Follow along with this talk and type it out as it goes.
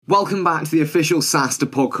Welcome back to the official SaaStr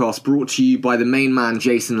podcast, brought to you by the main man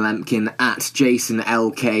Jason Lemkin at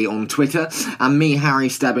JasonLK on Twitter, and me, Harry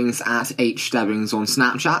Stebbings, at H Stebbings on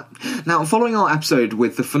Snapchat. Now, following our episode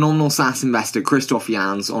with the phenomenal SaaS investor Christoph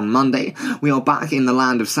Jans on Monday, we are back in the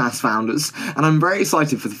land of SaaS founders, and I'm very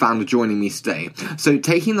excited for the founder joining me today. So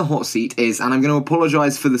taking the hot seat is, and I'm going to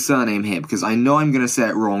apologise for the surname here, because I know I'm going to say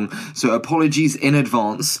it wrong, so apologies in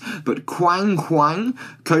advance, but Quang,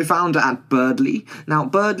 co-founder at Birdly. Now,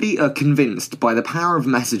 Birdly are convinced by the power of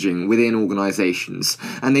messaging within organisations,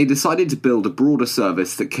 and they decided to build a broader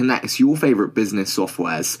service that connects your favourite business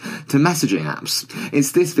softwares to messaging apps.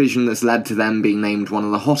 It's this vision that's led to them being named one of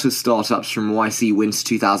the hottest startups from YC Winter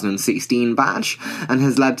 2016 batch, and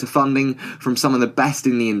has led to funding from some of the best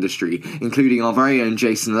in the industry, including our very own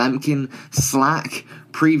Jason Lemkin, Slack,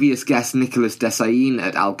 previous guest Nicolas Desailly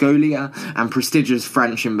at Algolia, and prestigious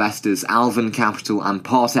French investors Alvin Capital and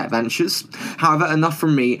Partet Ventures. However, enough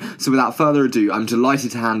from me, so without further ado, I'm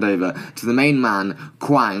delighted to hand over to the main man,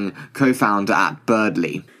 Quang, co-founder at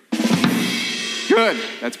Birdly. Good,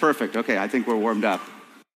 that's perfect. Okay, I think we're warmed up.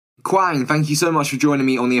 Quang, thank you so much for joining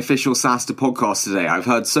me on the official SaaStr podcast today. I've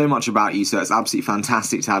heard so much about you, so it's absolutely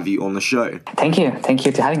fantastic to have you on the show. Thank you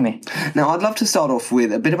for having me. Now, I'd love to start off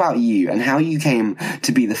with a bit about you and how you came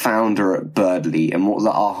to be the founder at Birdly and what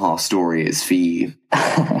the aha story is for you.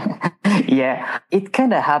 Yeah, it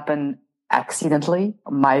kind of happened accidentally.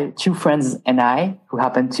 My two friends and I, who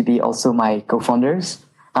happen to be also my co-founders,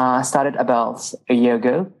 started about a year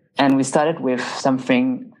ago, and we started with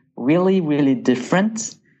something really, really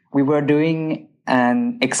different. We were doing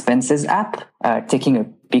an expenses app, taking a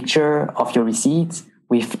picture of your receipts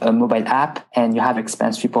with a mobile app, and you have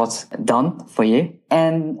expense reports done for you.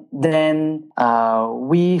 And then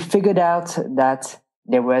we figured out that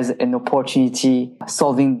there was an opportunity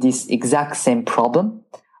solving this exact same problem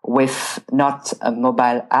with not a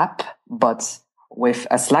mobile app, but with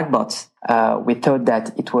a Slack bot. We thought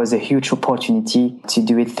that it was a huge opportunity to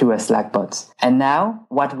do it through a Slack bot. And now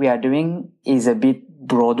what we are doing is a bit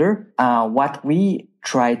broader. What we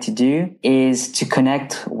try to do is to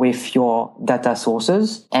connect with your data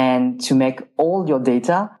sources and to make all your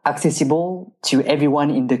data accessible to everyone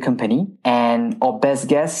in the company. And our best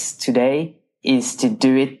guess today is to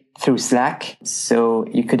do it through Slack. So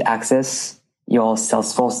you could access your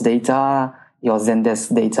Salesforce data, your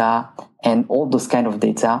Zendesk data, and all those kind of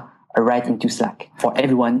data right into Slack for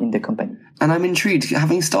everyone in the company. And I'm intrigued,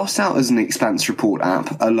 having started out as an expense report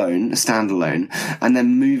app alone, standalone, and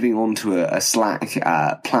then moving on to a Slack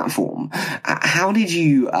platform, how did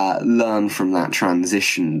you learn from that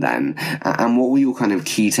transition then? And what were your kind of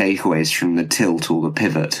key takeaways from the tilt or the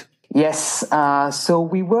pivot? Yes, so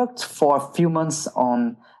we worked for a few months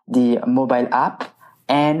on the mobile app,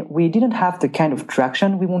 and we didn't have the kind of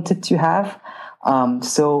traction we wanted to have.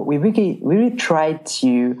 So we really tried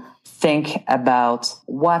to think about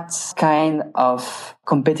what kind of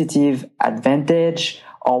competitive advantage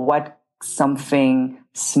or what something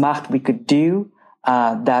smart we could do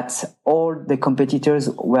that all the competitors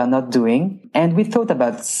were not doing. And we thought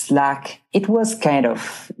about Slack. It was kind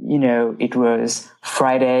of, it was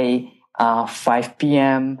Friday, 5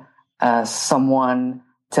 p.m., someone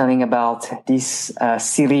telling about this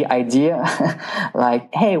silly idea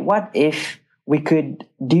like, hey, what if we could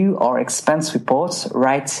do our expense reports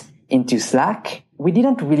right into Slack? We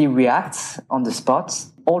didn't really react on the spot.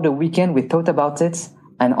 All the weekend we thought about it,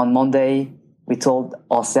 and on Monday we told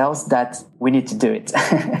ourselves that we need to do it.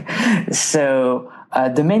 So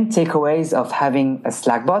the main takeaways of having a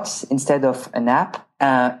Slack bot instead of an app,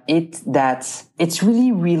 it's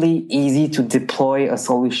really, really easy to deploy a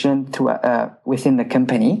solution within the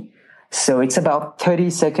company. So it's about 30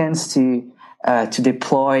 seconds to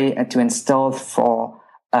deploy and to install for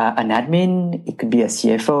an admin. It could be a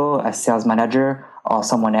CFO, a sales manager, or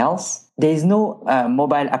someone else. There is no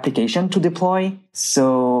mobile application to deploy,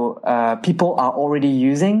 so people are already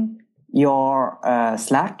using your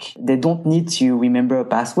Slack. They don't need to remember a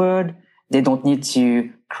password. They don't need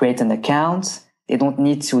to create an account. They don't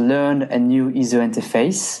need to learn a new user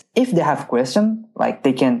interface. If they have questions, like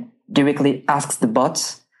they can directly ask the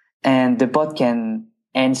bot, and the bot can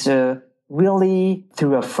answer really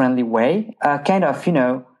through a friendly way.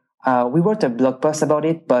 We wrote a blog post about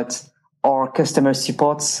it, but our customer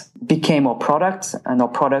support became our product, and our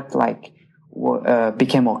product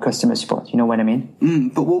became our customer support. You know what I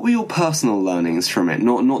mean? But what were your personal learnings from it?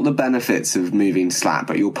 Not the benefits of moving to Slack,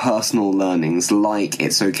 but your personal learnings, like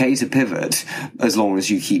it's okay to pivot as long as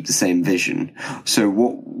you keep the same vision. So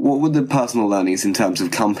what were the personal learnings in terms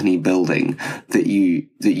of company building that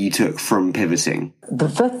you took from pivoting? The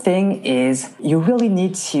first thing is you really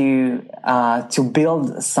need to to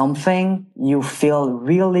build something you feel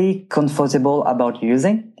really comfortable about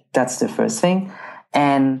using. That's the first thing.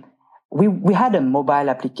 And we had a mobile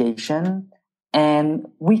application, and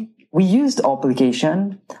we used our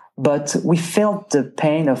application, but we felt the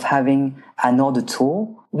pain of having another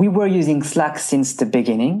tool. We were using Slack since the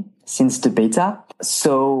beginning, since the beta.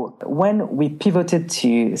 So when we pivoted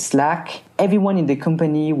to Slack, everyone in the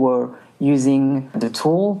company were using the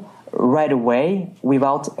tool right away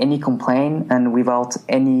without any complaint and without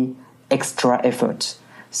any extra effort.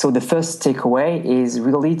 So the first takeaway is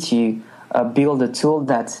really to build a tool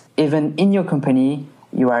that even in your company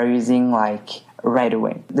you are using like right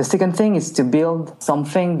away. The second thing is to build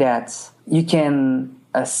something that you can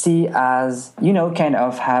see as, kind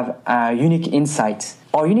of have a unique insight.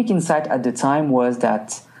 Our unique insight at the time was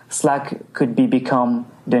that Slack could become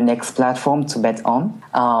the next platform to bet on.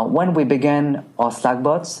 When we began our Slack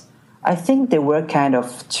bots, I think there were kind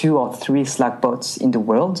of 2 or 3 Slack bots in the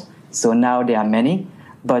world. So now there are many,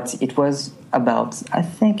 but it was about, I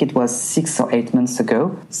think it was 6 or 8 months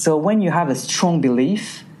ago. So when you have a strong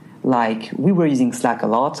belief, like we were using Slack a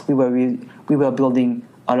lot, we were building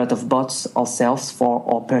a lot of bots ourselves for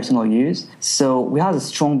our personal use. So we had a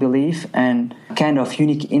strong belief and kind of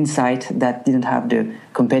unique insight that didn't have the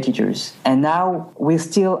competitors. And now we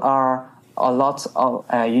still are a lot of,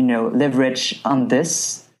 leverage on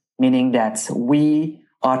this, meaning that we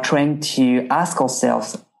are trying to ask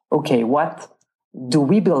ourselves, okay, what do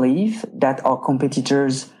we believe that our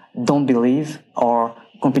competitors don't believe, or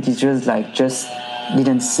competitors like just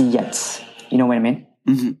didn't see yet? You know what I mean?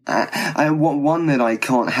 Mm-hmm. One that I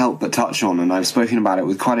can't help but touch on, and I've spoken about it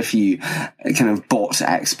with quite a few kind of bot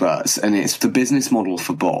experts, and it's the business model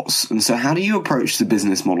for bots. And so how do you approach the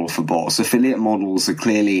business model for bots? Affiliate models are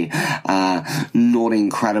clearly not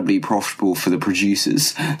incredibly profitable for the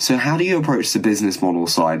producers. So how do you approach the business model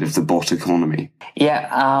side of the bot economy?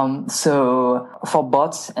 Yeah, so for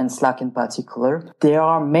bots and Slack in particular, there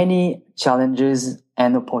are many challenges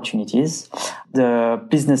and opportunities. The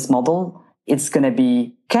business model, it's going to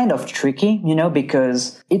be kind of tricky,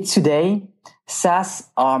 because today, SaaS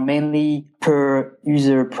are mainly per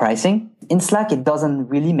user pricing. In Slack, it doesn't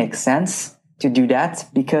really make sense to do that,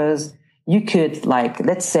 because you could,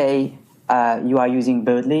 let's say you are using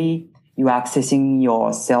Birdly, you are accessing your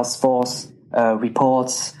Salesforce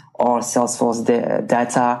reports or Salesforce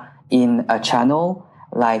data in a channel,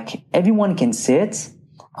 everyone can see it,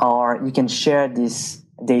 or you can share this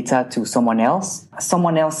data to someone else.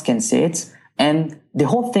 Someone else can see it. And the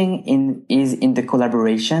whole thing is in the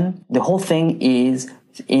collaboration. The whole thing is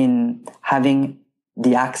in having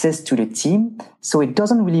the access to the team. So it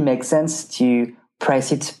doesn't really make sense to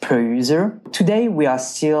price it per user. Today, we are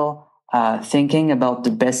still thinking about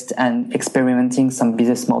the best and experimenting some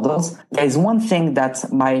business models. There is one thing that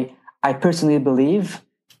I personally believe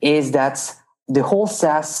is that the whole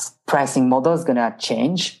SaaS pricing model is going to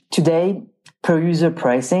change. Today, per user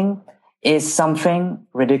pricing is something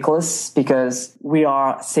ridiculous, because we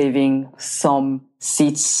are saving some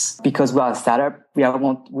seats because we are a startup. We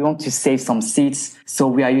want to save some seats. So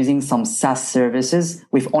we are using some SaaS services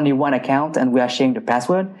with only one account, and we are sharing the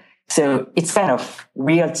password. So it's kind of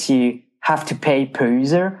weird to have to pay per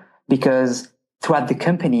user, because throughout the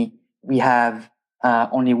company, we have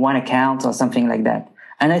only one account or something like that.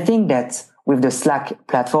 And I think that with the Slack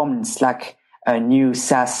platform and Slack new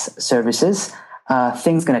SaaS services,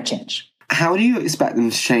 things going to change. How do you expect them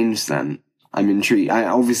to change then? I'm intrigued.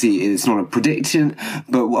 Obviously, it's not a prediction,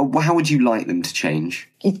 but how would you like them to change?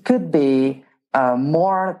 It could be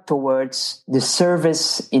more towards the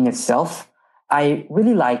service in itself. I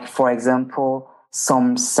really like, for example,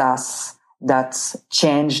 some SaaS that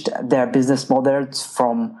changed their business model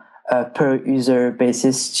from a per user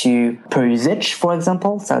basis to per usage, for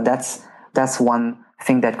example. So that's one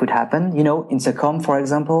thing that could happen. Intercom, for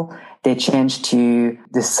example, they changed to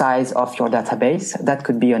the size of your database. That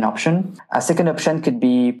could be an option. A second option could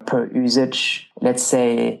be per usage. Let's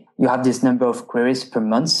say you have this number of queries per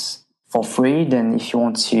month for free. Then if you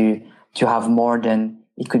want to have more, then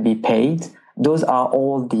it could be paid. Those are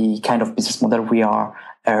all the kind of business model we are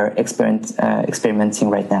experimenting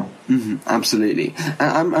right now. Mm-hmm, absolutely.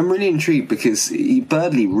 I'm really intrigued, because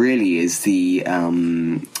Birdly really is the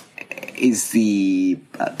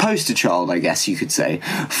poster child, I guess you could say,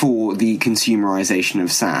 for the consumerization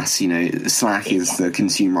of SaaS. Slack is the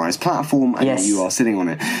consumerized platform, and yes, you are sitting on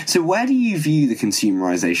it. So where do you view the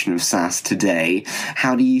consumerization of SaaS today?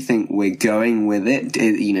 How do you think we're going with it?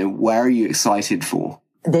 Where are you excited for?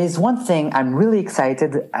 There's one thing I'm really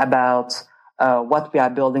excited about what we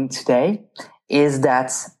are building today, is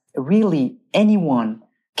that really anyone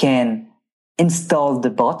can install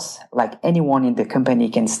the bot, like anyone in the company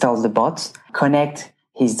can install the bot, connect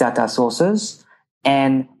his data sources,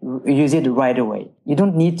 and use it right away. You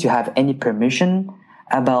don't need to have any permission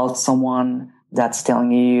about someone that's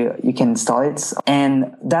telling you you can install it.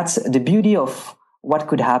 And that's the beauty of what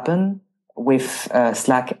could happen with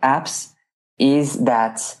Slack apps, is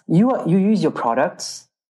that you use your products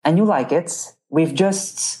and you like it. With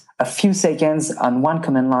just a few seconds on one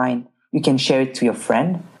command line, you can share it to your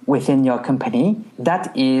friend within your company.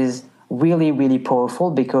 That is really, really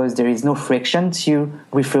powerful because there is no friction to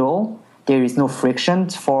referral. There is no friction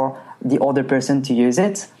for the other person to use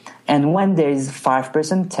it. And when there is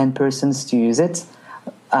 5%, 10 persons to use it,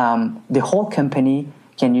 the whole company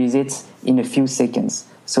can use it in a few seconds.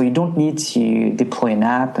 So you don't need to deploy an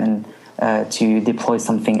app and to deploy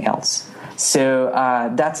something else. So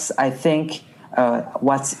that's, I think,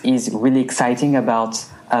 what is really exciting about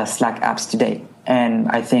Slack apps today. And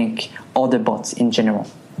I think all the bots in general.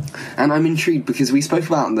 And I'm intrigued because we spoke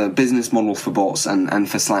about the business model for bots and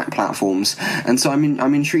for Slack platforms. And so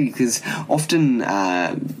I'm intrigued because often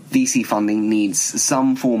VC funding needs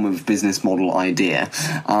some form of business model idea.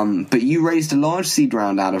 But you raised a large seed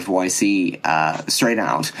round out of YC straight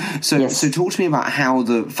out. So Yes. So talk to me about how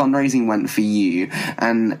the fundraising went for you,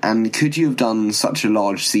 and could you have done such a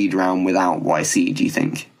large seed round without YC, do you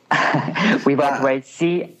think? Without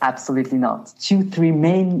YC, absolutely not. 2-3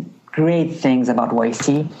 main great things about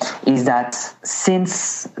YC is that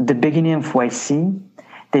since the beginning of YC,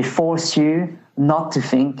 they force you not to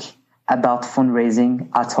think about fundraising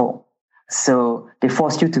at all. So they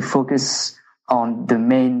force you to focus on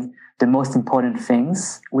the most important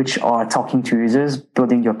things, which are talking to users,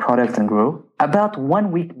 building your product and grow. About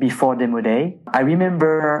 1 week before demo day, I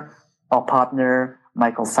remember our partner,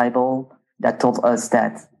 Michael Seibel, that told us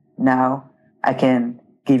that now I can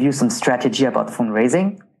give you some strategy about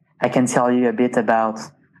fundraising. I can tell you a bit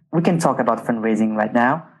we can talk about fundraising right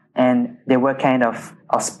now. And they were kind of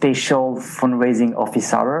a special fundraising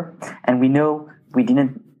office hour. And we know we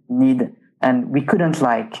didn't need, and we couldn't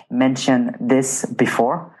mention this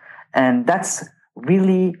before. And that's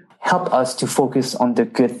really helped us to focus on the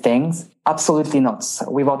good things. Absolutely not.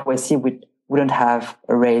 Without YC, we wouldn't have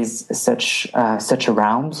raised such a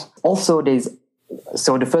round. Also,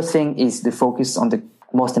 so the first thing is the focus on the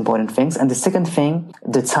most important things. And the second thing,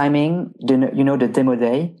 the timing, the demo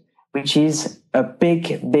day, which is a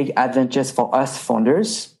big, big advantage for us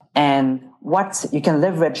founders. And what you can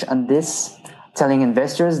leverage on this, telling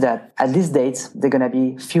investors that at this date, there are going to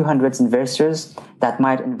be a few hundreds investors that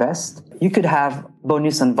might invest. You could have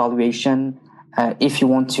bonus on valuation if you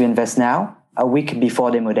want to invest now, a week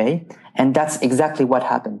before demo day. And that's exactly what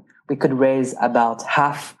happened. We could raise about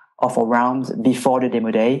half of a round before the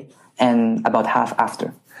demo day and about half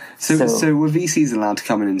after. So were VCs allowed to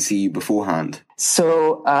come in and see you beforehand?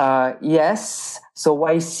 So, yes. So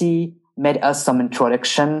YC made us some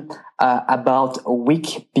introduction about a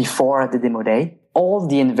week before the demo day. All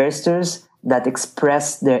the investors that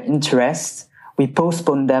expressed their interest, we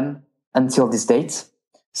postponed them until this date.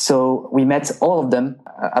 So we met all of them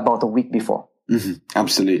about a week before. Mm-hmm.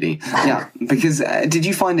 Absolutely. Yeah, because did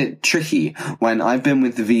you find it tricky when I've been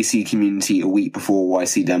with the VC community a week before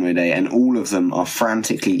YC demo day and all of them are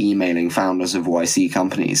frantically emailing founders of YC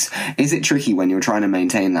companies? Is it tricky when you're trying to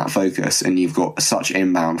maintain that focus and you've got such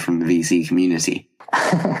inbound from the VC community?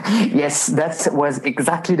 Yes, that was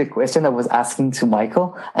exactly the question I was asking to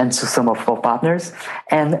Michael and to some of our partners.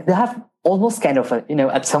 And they have almost kind of a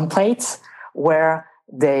template where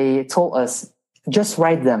they told us, just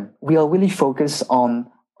write them. We are really focused on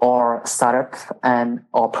our startup and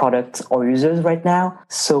our product or users right now.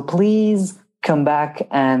 So please come back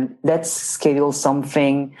and let's schedule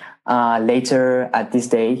something later at this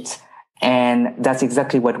date. And that's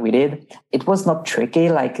exactly what we did. It was not tricky,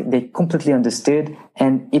 they completely understood.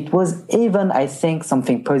 And it was even, I think,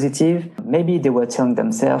 something positive. Maybe they were telling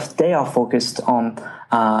themselves they are focused on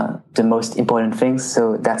the most important things.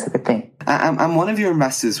 So that's a good thing. And one of your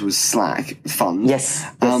investors was Slack Fund. Yes.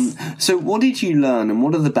 So what did you learn and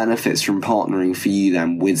what are the benefits from partnering for you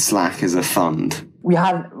then with Slack as a fund? We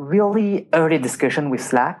had really early discussion with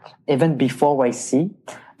Slack, even before YC,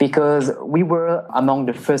 because we were among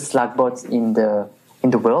the first Slack bots in the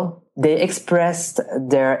world. They expressed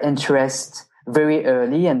their interest very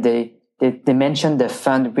early and they mentioned the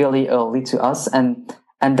fund really early to us.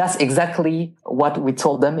 And that's exactly what we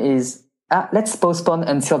told them is, let's postpone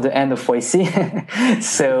until the end of YC.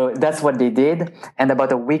 So that's what they did. And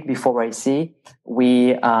about a week before YC,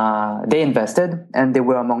 they invested and they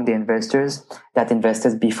were among the investors that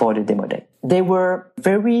invested before the demo day. They were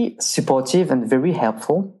very supportive and very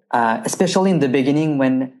helpful, especially in the beginning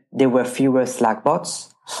when there were fewer Slack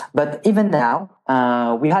bots. But even now,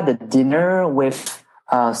 we had a dinner with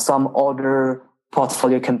some other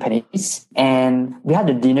portfolio companies, and we had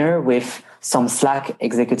a dinner with some Slack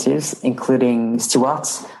executives, including Stuart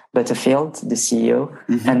Butterfield, the CEO,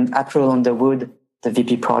 and April Underwood, the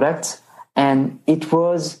VP product. And it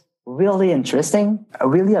was really interesting,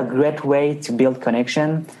 really a great way to build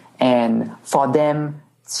connection and for them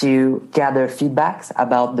to gather feedbacks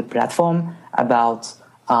about the platform, about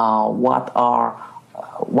what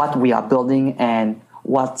we are building and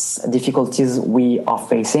what difficulties we are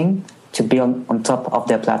facing to build on top of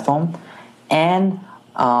their platform. And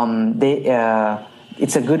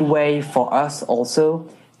it's a good way for us also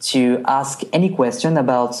to ask any question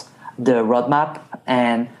about the roadmap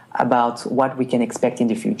and about what we can expect in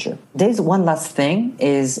the future. There's one last thing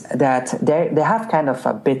is that they have kind of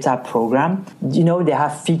a beta program. They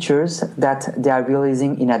have features that they are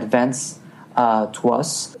releasing in advance to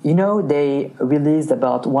us. They released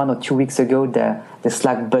about 1 or 2 weeks ago the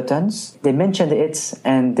Slack buttons. They mentioned it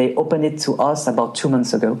and they opened it to us about 2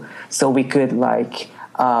 months ago. So we could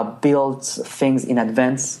build things in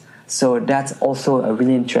advance. So that's also a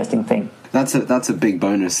really interesting thing. That's a big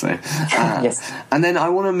bonus, though. Yes. And then I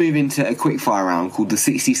want to move into a quick fire round called the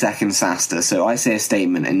 60-second SaaStr. So I say a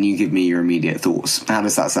statement and you give me your immediate thoughts. How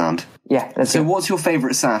does that sound? Yeah. That's so what's your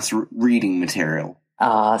favorite SaaS reading material?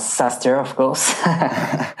 SaaStr, of course.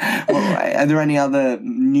 Are there any other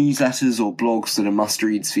newsletters or blogs that are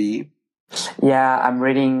must-reads for you? Yeah, I'm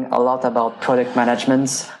reading a lot about product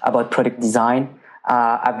management, about product design.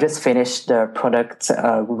 I've just finished the product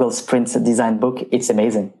Google Sprint design book. It's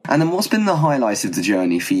amazing. And then what's been the highlight of the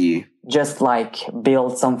journey for you? Just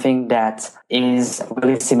build something that is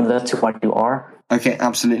really similar to what you are. Okay,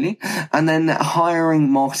 absolutely. And then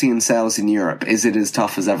hiring, marketing and sales in Europe, is it as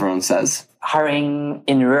tough as everyone says? Hiring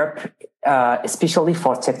in Europe, especially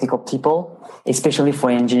for technical people, especially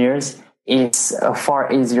for engineers, is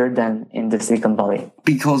far easier than in the Silicon Valley.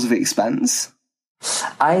 Because of expense?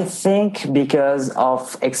 I think because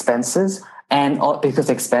of expenses and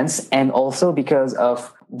also because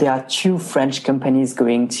of there are 2 French companies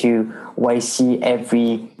going to YC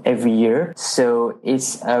every year, so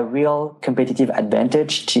it's a real competitive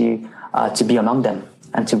advantage to be among them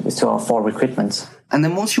and for recruitment. And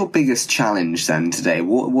then, what's your biggest challenge then today?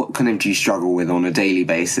 What kind of do you struggle with on a daily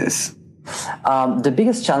basis? The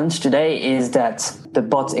biggest challenge today is that the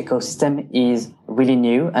bot ecosystem is really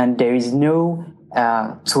new, and there is no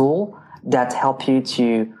tool that help you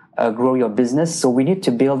to grow your business. So we need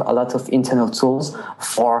to build a lot of internal tools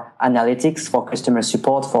for analytics, for customer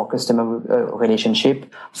support, for customer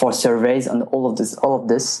relationship, for surveys, and all of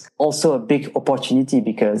this. Also a big opportunity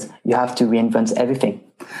because you have to reinvent everything.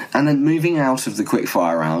 And then moving out of the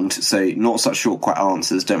quickfire round, so not such short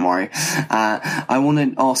answers, don't worry. I want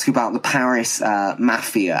to ask about the Paris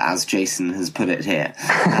mafia, as Jason has put it here,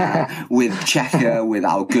 with Checker, with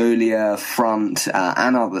Algolia, Front,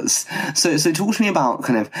 and others. So talk to me about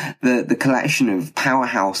kind of the collection of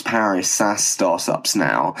powerhouse Paris SaaS startups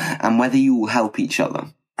now, and whether you will help each other.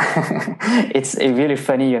 It's really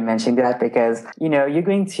funny you mentioned that because, you're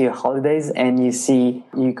going to holidays and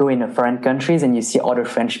you go in foreign countries and you see other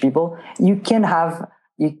French people. You can have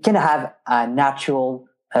a natural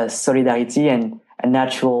solidarity and a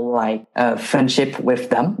natural friendship with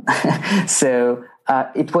them. So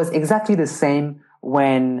it was exactly the same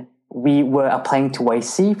when we were applying to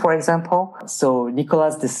YC, for example. So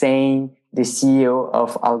Nicolas Dessein, the CEO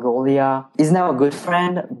of Algolia, is now a good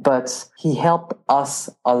friend, but he helped us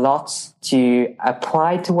a lot to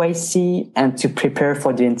apply to YC and to prepare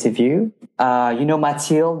for the interview.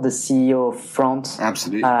 Mathilde, the CEO of Front.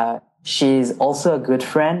 Absolutely. She's also a good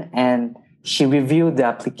friend, and she reviewed the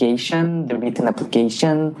application, the written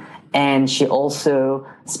application, and she also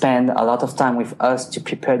spent a lot of time with us to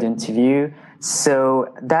prepare the interview.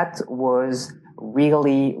 So that was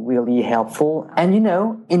really, really helpful. And,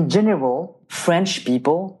 in general, French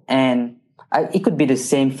people, and it could be the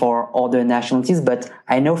same for other nationalities, but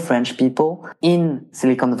I know French people in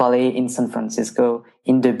Silicon Valley, in San Francisco,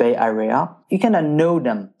 in the Bay Area. You kind of know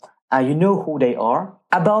them. You know who they are.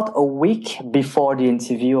 About a week before the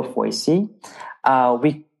interview of YC,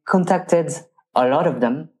 we contacted a lot of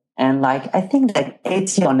them. And I think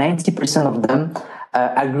 80 or 90% of them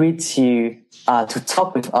agreed to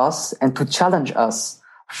talk with us and to challenge us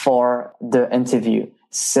for the interview.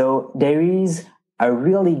 So there is a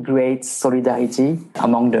really great solidarity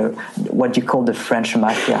among what you call the French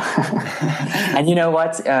mafia. And you know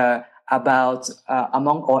what?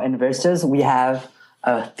 Among our investors, we have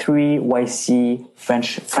three YC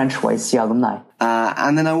French YC alumni.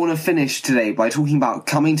 And then I want to finish today by talking about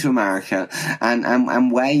coming to America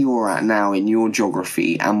and where you're at now in your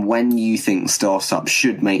geography and when you think startups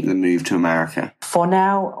should make the move to America. For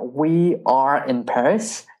now, we are in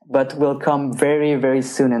Paris, but we'll come very, very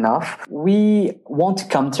soon enough. We want to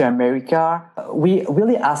come to America. We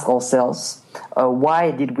really ask ourselves,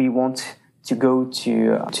 why did we want to go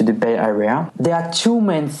to the Bay Area? There are two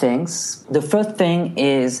main things. The first thing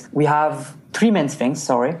is we have three main things,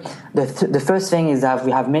 sorry. The first thing is that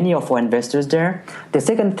we have many of our investors there. The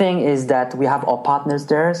second thing is that we have our partners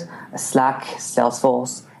there, Slack,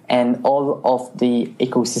 Salesforce, and all of the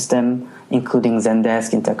ecosystem, including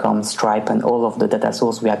Zendesk, Intercom, Stripe, and all of the data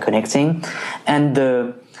source we are connecting. And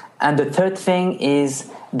the third thing is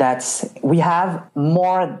that we have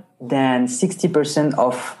more than 60%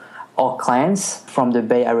 of our clients from the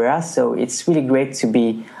Bay Area, so it's really great to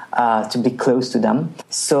be close to them.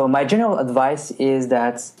 So my general advice is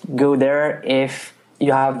that go there if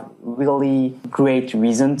you have really great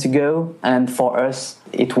reason to go. And for us,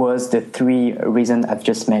 it was the three reasons I've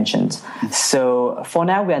just mentioned. So for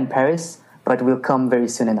now, we're in Paris, but we'll come very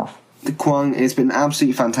soon enough. Quang, it's been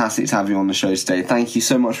absolutely fantastic to have you on the show today. Thank you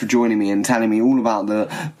so much for joining me and telling me all about the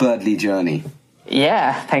Birdly journey.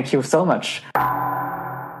 Yeah, thank you so much.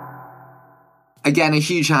 Again, a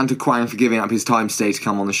huge hand to Quang for giving up his time today to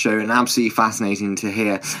come on the show, and absolutely fascinating to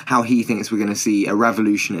hear how he thinks we're going to see a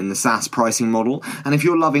revolution in the SaaS pricing model. And if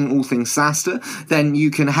you're loving all things SaaStr, then you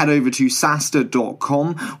can head over to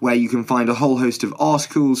SaaStr.com, where you can find a whole host of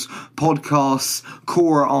articles, podcasts,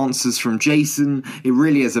 core answers from Jason. It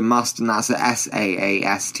really is a must, and that's at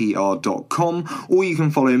SaaStr.com. Or you can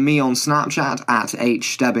follow me on Snapchat at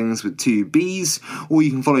hstebbings with 2 B's, or you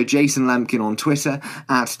can follow Jason Lemkin on Twitter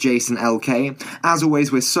at JasonLK. As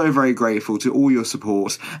always, we're so very grateful to all your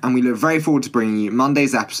support, and we look very forward to bringing you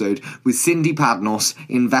Monday's episode with Cindy Padnos,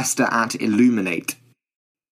 investor at Illuminate.